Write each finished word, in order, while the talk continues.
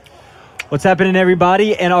What's happening,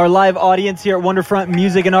 everybody, and our live audience here at Wonderfront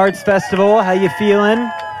Music and Arts Festival? How you feeling?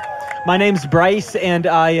 My name's Bryce, and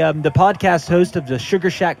I am the podcast host of the Sugar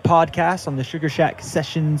Shack podcast on the Sugar Shack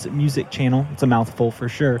Sessions music channel. It's a mouthful for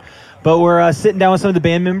sure. But we're sitting down with some of the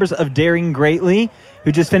band members of Daring Greatly,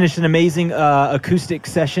 who just finished an amazing acoustic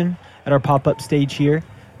session at our pop-up stage here.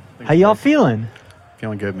 How y'all feeling?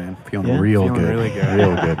 Feeling good, man. Feeling real good. Really good.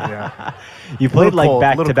 Real good. Yeah. You played like cold,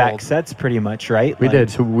 back-to-back sets pretty much, right? We did,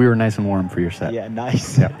 so we were nice and warm for your set. Yeah,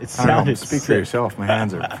 nice. Yeah. It I don't know, sounded speak sick. for yourself. My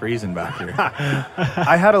hands are freezing back here.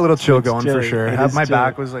 I had a little chill going chilly. for sure. It is My chilly.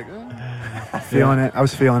 back was like, feeling it. I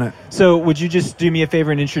was feeling it. So would you just do me a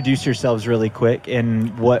favor and introduce yourselves really quick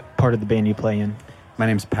and what part of the band you play in? My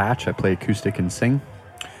name's Patch. I play acoustic and sing.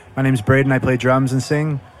 My name's Braden. I play drums and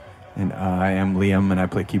sing. And I am Liam, and I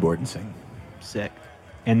play keyboard and sing. Sick.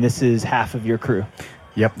 And this is half of your crew.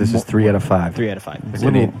 Yep, this is 3 out of 5. 3 out of 5.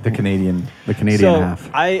 The Canadian. The Canadian So half.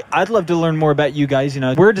 I'd love to learn more about you guys. You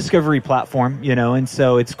know, we're a discovery platform, you know, and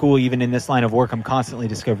so it's cool. Even in this line of work, I'm constantly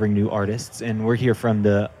discovering new artists, and we're here from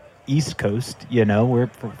the East Coast. You know, we're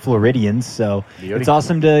Floridians, so it's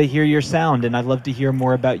awesome to hear your sound. And I'd love to hear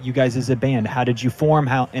more about you guys as a band. How did you form?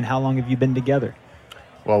 How long have you been together?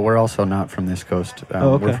 Well, we're also not from this coast.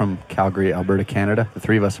 Okay. We're from Calgary, Alberta, Canada. The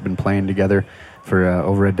three of us have been playing together for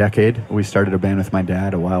over a decade. We started a band with my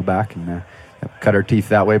dad a while back and cut our teeth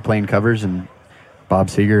that way playing covers and Bob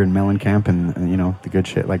Seger and Mellencamp and you know, the good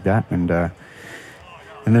shit like that. And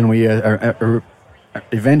then we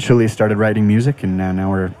eventually started writing music, and now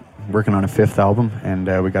we're working on a 5th album,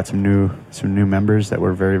 and we got some new members that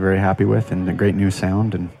we're very, very happy with, and a great new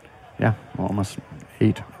sound, and yeah, almost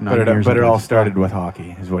 9 years. But it ago. all started with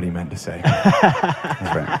hockey, is what he meant to say.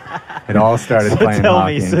 That's right. It all started playing tell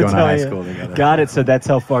hockey me, and so going to tell high me. school together. Got it. So that's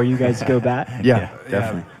how far you guys go back. Yeah,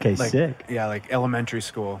 definitely. Okay, like, sick. Yeah, like elementary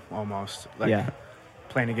school almost. Like Yeah.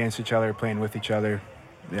 playing against each other, playing with each other.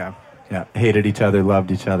 Yeah. Yeah, hated each other,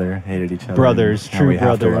 loved each other, hated each other. Brothers, and true we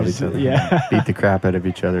have to love brothers. each other. Yeah. Beat the crap out of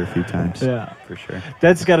each other a few times. Yeah. For sure.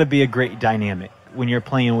 That's got to be a great dynamic when you're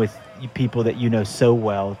playing with people that you know so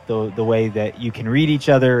well, the way that you can read each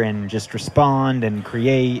other and just respond and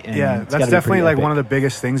create. And Yeah, it's that's gotta be definitely pretty like epic. one of the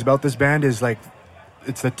biggest things about this band is like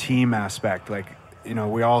it's the team aspect. Like, you know,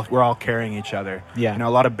 we're all carrying each other. Yeah. You know, a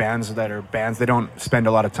lot of bands that are bands, they don't spend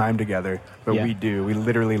a lot of time together, but Yeah. we do. We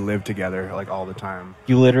literally live together like all the time.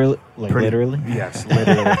 You literally, Pretty- literally? Yes,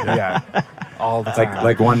 literally. Yeah. All the time.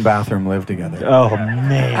 Like one bathroom lived together. Oh,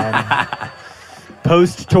 man.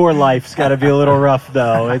 Post-tour life's got to be a little rough,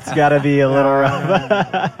 though. It's got to be a little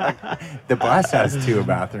rough. The bus has 2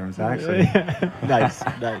 bathrooms, actually. Nice.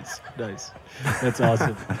 That's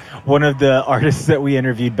awesome. One of the artists that we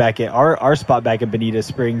interviewed back at our spot back in Bonita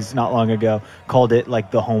Springs not long ago called it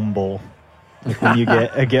like the home bowl. Like when you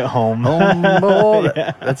get home. Home bowl.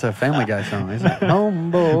 Yeah. That's a Family Guy song, isn't it?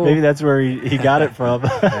 Home bowl. Maybe that's where he got it from.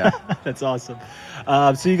 That's awesome.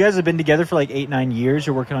 So you guys have been together for like 8-9 years.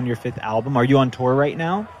 You're working on your 5th album. Are you on tour right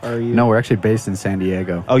now? Or are you? No, we're actually based in San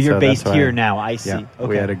Diego. Oh, you're So based that's why- here now. I see. Yeah, Okay.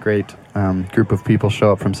 we had a great group of people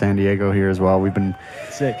show up from San Diego here as well. We've been,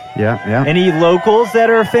 Sick. yeah. Any locals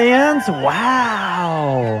that are fans?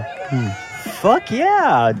 Wow. Fuck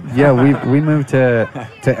yeah. Yeah, we moved to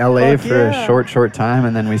LA Fuck for yeah. a short time,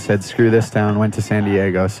 and then we said screw this town, went to San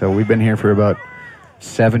Diego. So we've been here for about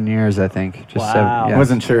 7 years, I think. Just Wow. 7. I Yeah.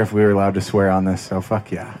 wasn't sure if we were allowed to swear on this, so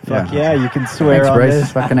fuck yeah. Fuck yeah, you can swear Thanks, on Bryce.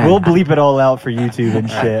 this. Fucking A. We'll bleep it all out for YouTube and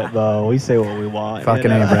shit, though. We say what we want. Fucking you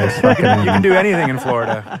know? A, Bryce. Fucking A. you can do anything in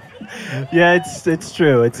Florida. Yeah, it's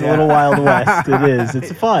true. It's a little Wild West. It is.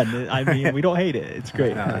 It's fun. I mean, we don't hate it. It's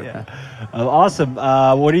great. Yeah. Awesome.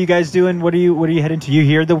 What are you guys doing? What are you heading to? You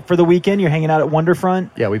here for the weekend? You're hanging out at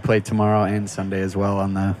Wonderfront? Yeah, we play tomorrow and Sunday as well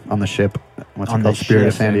on the ship. What's On it the called? Spirit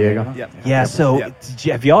of ship. San Diego. Yep. Yeah. So Yep.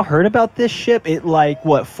 have y'all heard about this ship? It like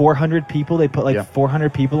what 400 people? They put like Yeah.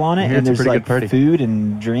 400 people on it, I hear and it's a there's pretty like good party. food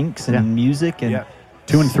and drinks and Yeah. music and. Yeah.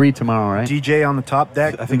 2 and 3 tomorrow, right? DJ on the top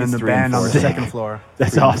deck, I and think then it's the 3 and band on the 4. second floor.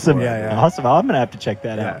 That's 3 and awesome. 4. Yeah. Awesome. I'm gonna have to check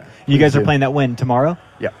that Yeah. out. You guys Please are do. playing that when tomorrow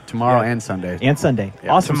Yeah, tomorrow Yeah. and Sunday. and Sunday.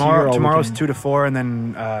 Yeah. Awesome. So you're all Tomorrow's working- 2 to 4, and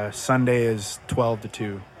then Sunday is 12 to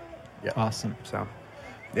 2. Awesome. So,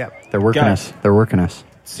 yeah. They're working Guys. us. They're working us.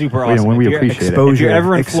 Super We- awesome. we If you're- appreciate it. If you're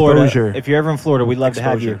ever in Florida, Exposure. if you're ever in Florida, we'd love to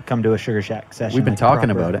have you Exposure. come to a Sugar Shack session. We've been like talking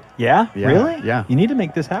proper. about it. Yeah? Yeah, Really? yeah. You need to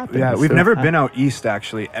make this happen. Yeah, we've So- never been out east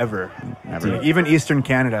actually ever. Never. Even Eastern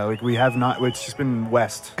Canada, like we have not. It's just been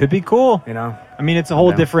west. Could be cool. You know. I mean, it's a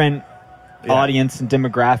whole Yeah. different Yeah. audience and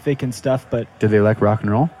demographic and stuff, but Do they like rock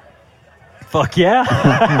and roll? fuck yeah.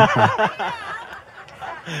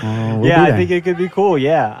 We'll Yeah, be I there. think it could be cool.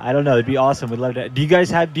 Yeah, I don't know. It'd be awesome. We'd love to. Do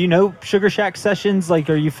you know Sugar Shack Sessions? Like,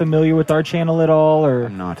 are you familiar with our channel at all? Or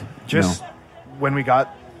I'm not. Just no.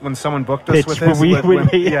 when someone booked us Pitch, with this, we did a when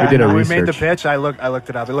we made the research. pitch. I looked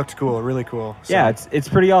it up. It looked cool, really cool. So, yeah, it's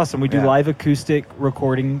pretty awesome. We do Yeah. live acoustic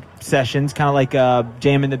recording sessions, kind of like a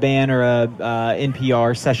Jam in the Band or a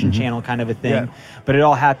NPR session channel kind of a thing. Yeah. But it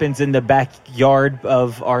all happens in the backyard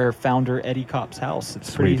of our founder Eddie Kopp's house.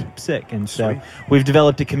 It's pretty Sweet. sick, and so Sweet. we've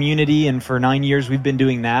developed a community, and for 9 years we've been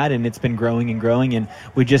doing that, and it's been growing and growing. And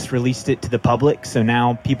we just released it to the public, so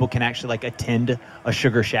now people can actually like attend a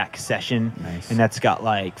Sugar Shack session, Nice. and that's got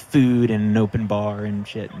like food and an open bar and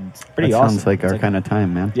shit, and it's pretty That awesome. sounds like It's our kind of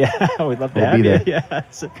time, man. yeah, we'd love to We'll have be you. there. Yeah.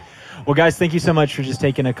 So- well, guys, thank you so much for just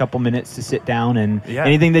taking a couple minutes to sit down and Yeah.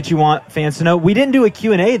 anything that you want fans to know. We didn't do a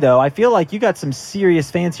Q&A, though. I feel like you got some serious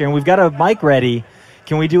fans here, and we've got a mic ready.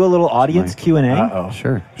 Can we do a little audience Mic. Q&A? Uh-oh.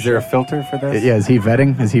 Sure. Is there a filter for this? Yeah, is he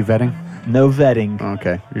vetting? No vetting.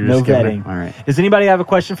 Okay. You're No just giving vetting. it- All right. Does anybody have a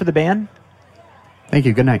question for the band? Thank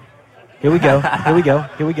you. Good night. Here we go. Here we go.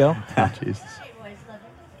 Here we go. Oh, Jesus.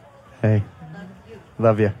 Hey.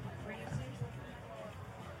 Love you.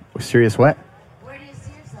 Serious what? Where do you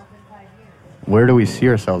see yourself in 5 years? Where do we see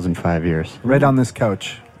ourselves in 5 years? right on this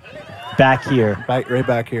couch, Back here. right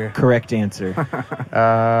back here. Correct answer.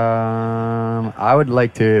 I would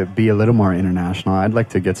like to be a little more international. I'd like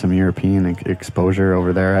to get some European exposure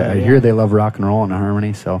over there. I hear they love rock and roll and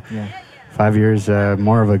harmony. So, Yeah. 5 years,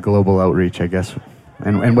 more of a global outreach, I guess.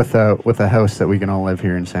 And with a house that we can all live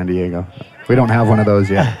here in San Diego. We don't have one of those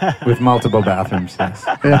yet. With multiple bathrooms, yes.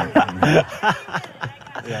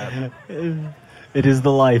 It is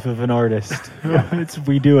the life of an artist.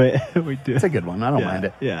 We do it. We do It's a good one. I don't yeah. mind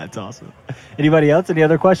it. Yeah, it's awesome. Anybody else? Any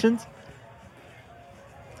other questions?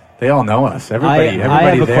 They all know us. Everybody, I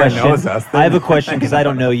have a there question. knows us. I have a question because I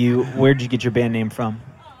don't know you. Where did you get your band name from?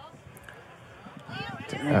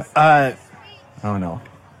 Oh no,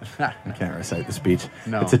 I can't recite the speech.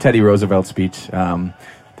 No. It's a Teddy Roosevelt speech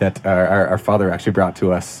that our father actually brought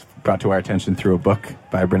to our attention through a book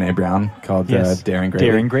by Brene Brown called Daring Greatly.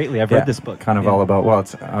 Daring Greatly. I've read this book. Kind of Yeah. all about, well,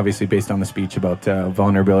 it's obviously based on the speech about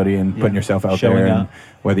vulnerability and putting yourself out Showing there, and up.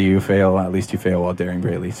 whether you fail, at least you fail while daring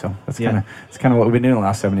greatly. So that's Yeah. kind of what we've been doing the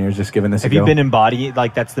last 7 years, just giving this Have a you go. been embodying?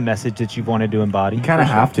 Like that's the message that you've wanted to embody. You kind of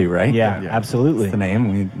have to, right? Yeah, Yeah. absolutely. It's the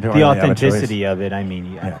name. We don't The really have a choice. authenticity of it. I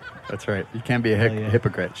mean, Yeah. That's right. You can't be a Hell yeah.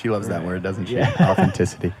 hypocrite. She loves that word, doesn't she? Yeah.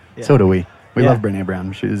 Authenticity. Yeah. So do we. We Yeah. love Brene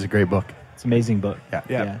Brown. She is a great book. It's an amazing book. Yeah.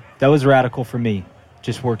 Yeah. That was radical for me.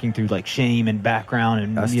 Just working through like shame and background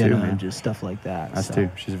and Us you too, know, man. and just stuff like that. Us So, too.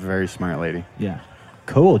 She's a very smart lady. Yeah.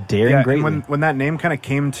 Cool. Daring Yeah, Greatly. and when that name kind of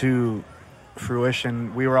came to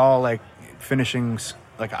fruition, we were all like finishing,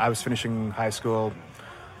 like I was finishing high school,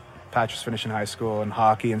 Patch was finishing high school and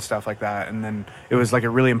hockey and stuff like that. And then it was like a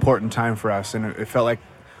really important time for us. And it felt like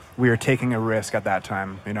we were taking a risk at that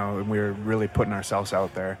time, you know, and we were really putting ourselves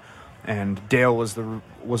out there. And Dale was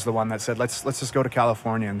the one that said, let's just go to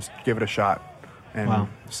California and give it a shot. And Wow.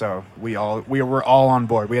 so we were all on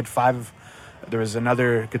board. We had 5. There was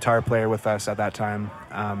another guitar player with us at that time,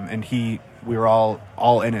 and we were all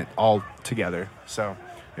in it, all together. So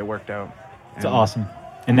it worked out. It's And awesome.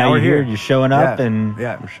 And now now we're you're here. here. You're showing up Yeah, and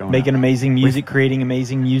yeah, We're showing making up. amazing music, creating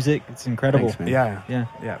amazing music. It's incredible. Thanks, man. yeah, Yeah,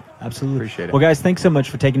 yeah. absolutely. Appreciate it. Well, guys, thanks so much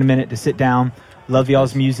for taking a minute to sit down. Love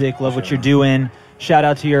y'all's music. Love what you're doing. Shout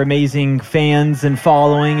out to your amazing fans and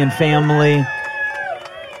following and family.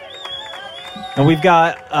 And we've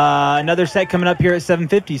got another set coming up here at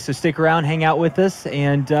 7:50, so stick around, hang out with us,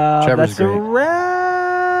 and Trevor's that's a great.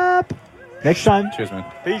 wrap. Next time. Cheers, man.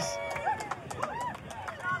 Peace.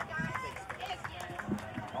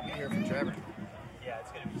 I'll be here for Trevor. Yeah,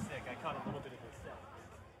 it's gonna be sick. I caught a little bit of